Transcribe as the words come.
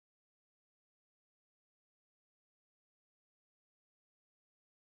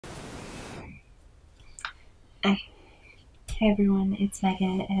Hey everyone, it's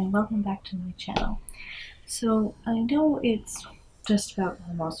Megan and welcome back to my channel. So I know it's just about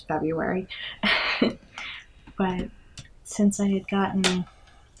almost February, but since I had gotten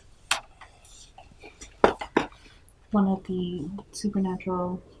one of the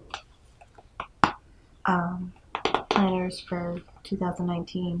supernatural um, planners for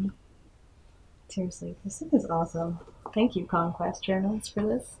 2019, seriously, this thing is awesome. Thank you, Conquest Journals, for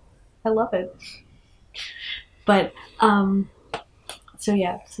this. I love it. But so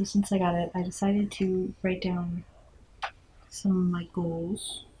since I got it, I decided to write down some of my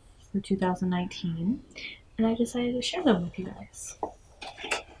goals for 2019, and I decided to share them with you guys.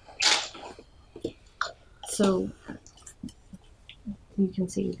 So you can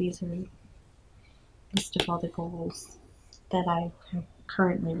see these are a list of all the goals that I have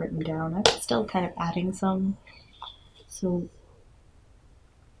currently written down. I'm still kind of adding some, so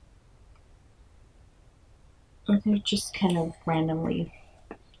they're just kind of randomly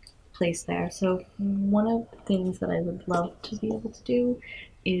placed there. So one of the things that I would love to be able to do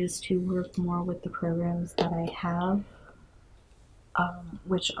is to work more with the programs that I have,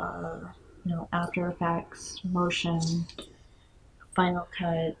 which are, After Effects, Motion, Final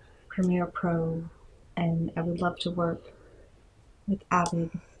Cut, Premiere Pro, and I would love to work with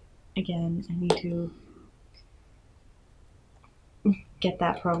Avid again. I need to get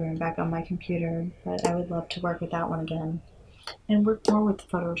that program back on my computer, but I would love to work with that one again and work more with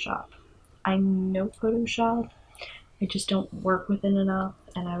Photoshop. I know Photoshop, I just don't work with it enough,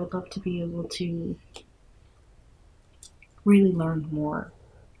 and I would love to be able to really learn more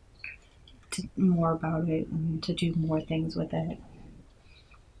about it and to do more things with it.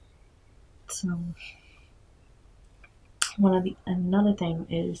 So another thing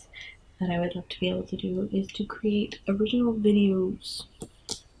is that I would love to be able to do is to create original videos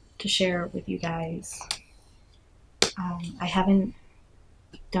to share with you guys. I haven't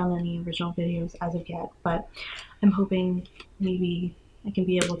done any original videos as of yet, but I'm hoping maybe I can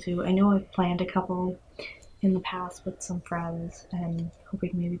be able to. I know I've planned a couple in the past with some friends, and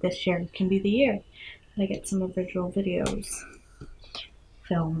hoping maybe this year can be the year that I get some original videos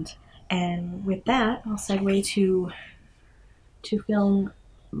filmed. And with that, I'll segue to film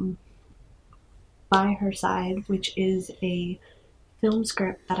By Her Side, which is a film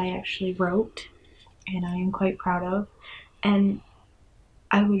script that I actually wrote and I am quite proud of. And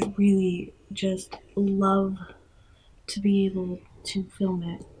I would really just love to be able to film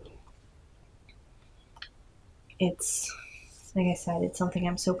it. It's, like I said, it's something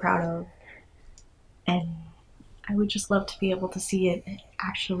I'm so proud of, and I would just love to be able to see it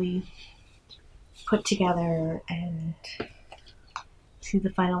actually put together and see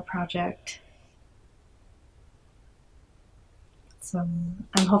the final project. So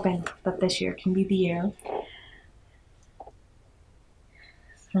I'm hoping that this year can be the year.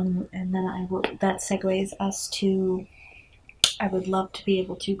 And then that segues us to, I would love to be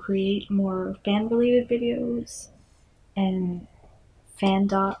able to create more fan related videos and fan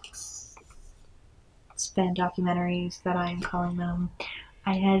documentaries that I am calling them.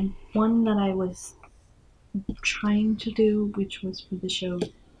 I had one that I was trying to do, which was for the show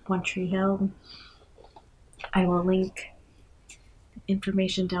One Tree Hill. I will link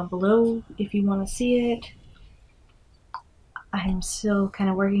information down below if you want to see it. I'm still kind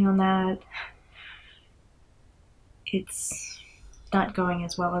of working on that. It's not going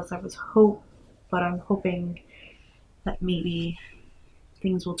as well as I was but I'm hoping that maybe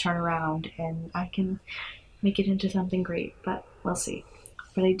things will turn around and I can make it into something great, but we'll see.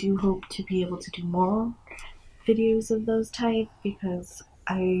 But I do hope to be able to do more videos of those type, because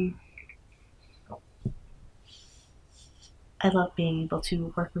I love being able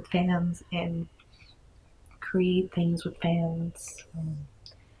to work with fans and create things with fans.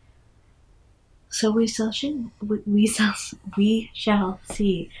 So we shall see.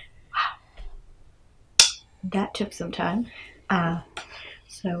 Wow, that took some time.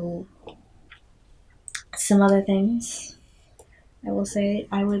 So some other things I will say,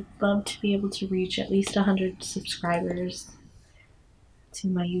 I would love to be able to reach at least 100 subscribers to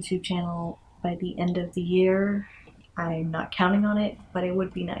my YouTube channel by the end of the year. I'm not counting on it, but it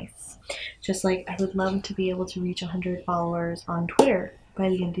would be nice. Just like I would love to be able to reach 100 followers on Twitter by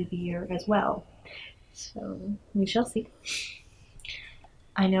the end of the year as well. So we shall see.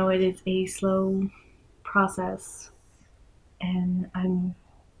 I know it is a slow process, and I'm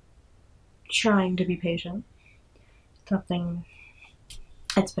trying to be patient. Something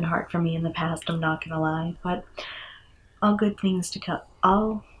that's been hard for me in the past, I'm not gonna lie, but all good things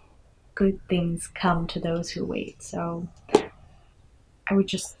come to those who wait. So I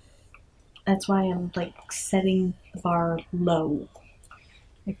that's why I'm like setting the bar low.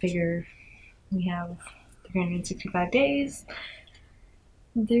 I figure we have 365 days.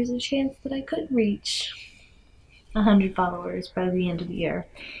 There's a chance that I could reach 100 followers by the end of the year.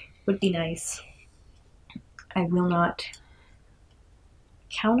 Would be nice. I will not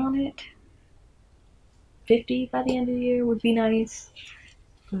count on it. 50 by the end of the year would be nice,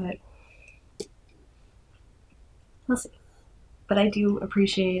 but we'll see. But I do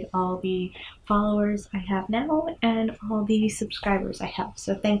appreciate all the followers I have now and all the subscribers I have,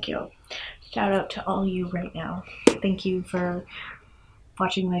 so thank you. Shout out to all you right now. Thank you for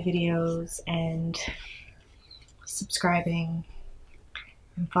watching my videos and subscribing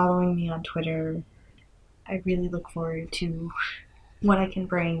and following me on Twitter. I really look forward to what I can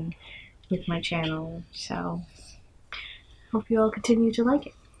bring with my channel, so hope you all continue to like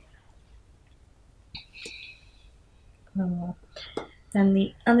it. Then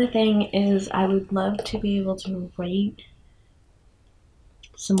the other thing is I would love to be able to write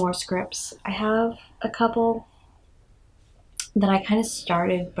some more scripts. I have a couple that I kind of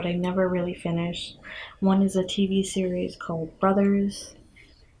started, but I never really finished. One is a TV series called Brothers.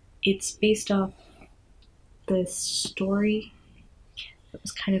 It's based off this story that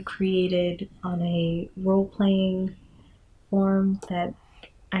was kind of created on a role-playing form that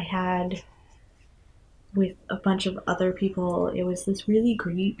I had with a bunch of other people. It was this really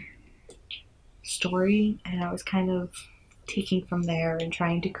great story, and I was kind of taking from there and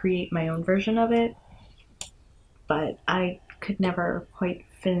trying to create my own version of it, but I could never quite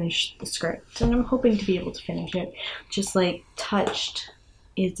finish the script, and I'm hoping to be able to finish it. Just like Touched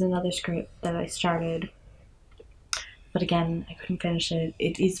is another script that I started, but again, I couldn't finish it.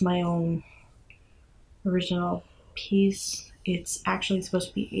 It is my own original piece. It's actually supposed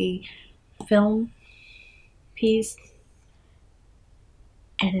to be a film piece,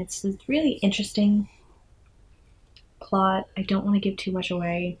 and it's this really interesting plot. I don't want to give too much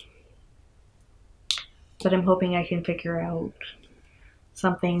away, but I'm hoping I can figure out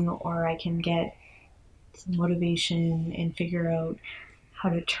something, or I can get some motivation and figure out how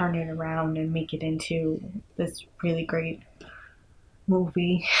to turn it around and make it into this really great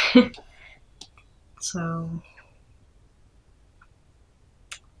movie. So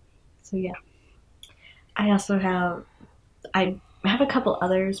yeah. I have a couple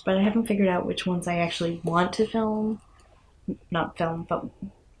others, but I haven't figured out which ones I actually want to film. Not film, but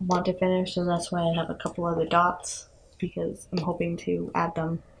want to finish, so that's why I have a couple other dots, because I'm hoping to add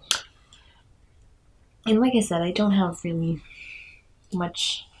them. And like I said, I don't have really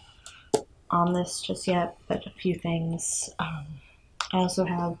much on this just yet, but a few things. I also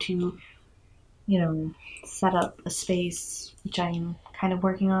have to, set up a space, which I'm kind of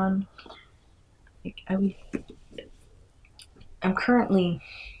working on. I'm currently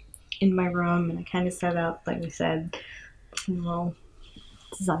in my room, and I kind of set up, like I said, a little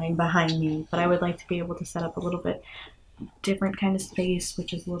design behind me, but I would like to be able to set up a little bit different kind of space,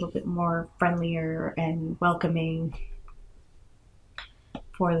 which is a little bit more friendlier and welcoming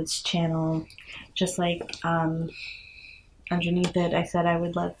for this channel. Just like underneath it, I said I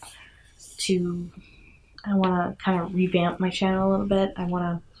want to kind of revamp my channel a little bit. I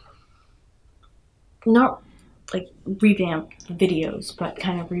want to not like revamp the videos, but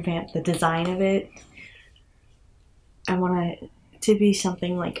kind of revamp the design of it. I want it to be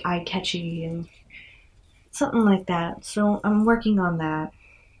something like eye-catchy and something like that. So I'm working on that.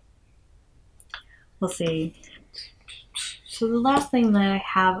 We'll see. So the last thing that I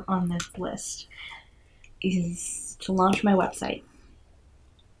have on this list is to launch my website.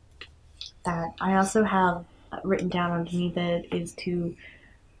 That I also have written down underneath it is to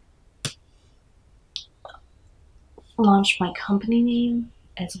launch my company name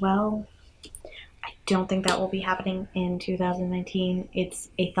as well. I don't think that will be happening in 2019. It's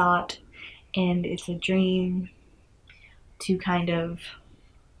a thought and it's a dream to kind of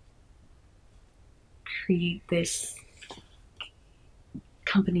create this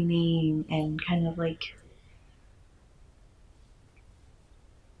company name and kind of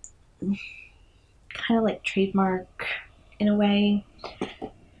trademark in a way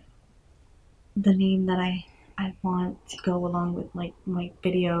the name that I want to go along with like my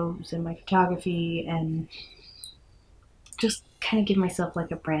videos and my photography, and just kind of give myself like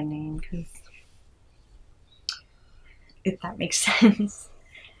a brand name, because if that makes sense.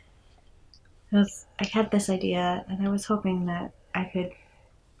 Because I had this idea and I was hoping that I could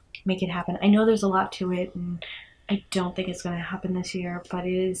make it happen. I know there's a lot to it, and I don't think it's going to happen this year, but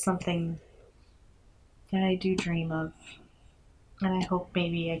it is something that I do dream of, and I hope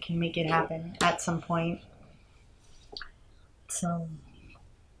maybe I can make it happen at some point. So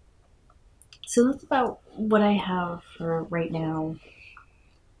So that's about what I have for right now.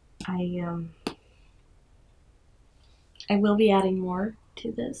 I will be adding more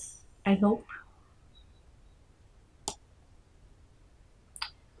to this, I hope.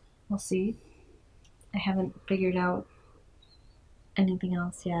 We'll see. I haven't figured out anything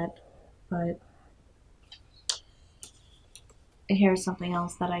else yet, but here's something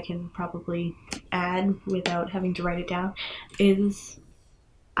else that I can probably add without having to write it down is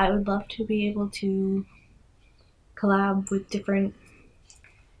I would love to be able to collab with different,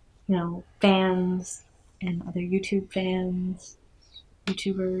 fans and other YouTubers,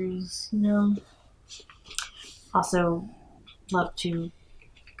 Also love to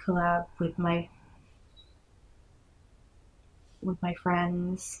collab with my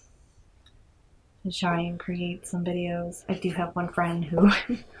friends to try and create some videos. I do have one friend who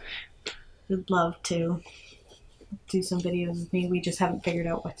would love to do some videos with me. We just haven't figured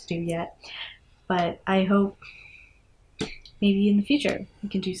out what to do yet. But I hope maybe in the future we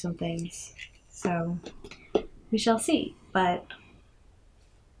can do some things. So we shall see.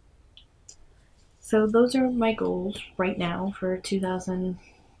 So those are my goals right now for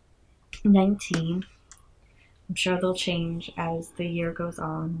 2019. I'm sure they'll change as the year goes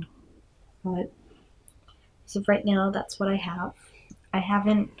on. But so right now that's what I have. I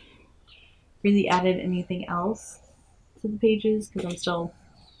haven't really added anything else to the pages because I'm still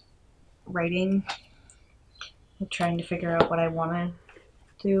writing. I'm trying to figure out what I want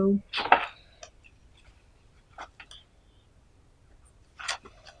to do.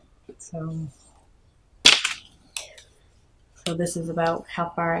 So this is about how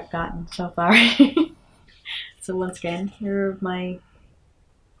far I've gotten so far. So once again, here are my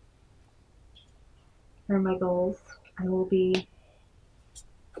goals. I will be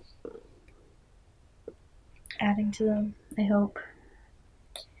adding to them, I hope.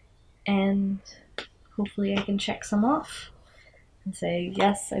 And hopefully I can check some off and say,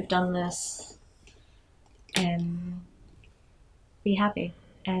 yes, I've done this, and be happy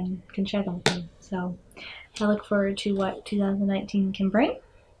and can share them with you. So I look forward to what 2019 can bring,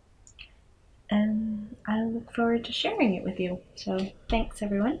 and I look forward to sharing it with you. So thanks,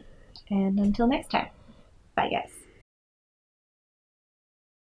 everyone, and until next time. Bye, guys.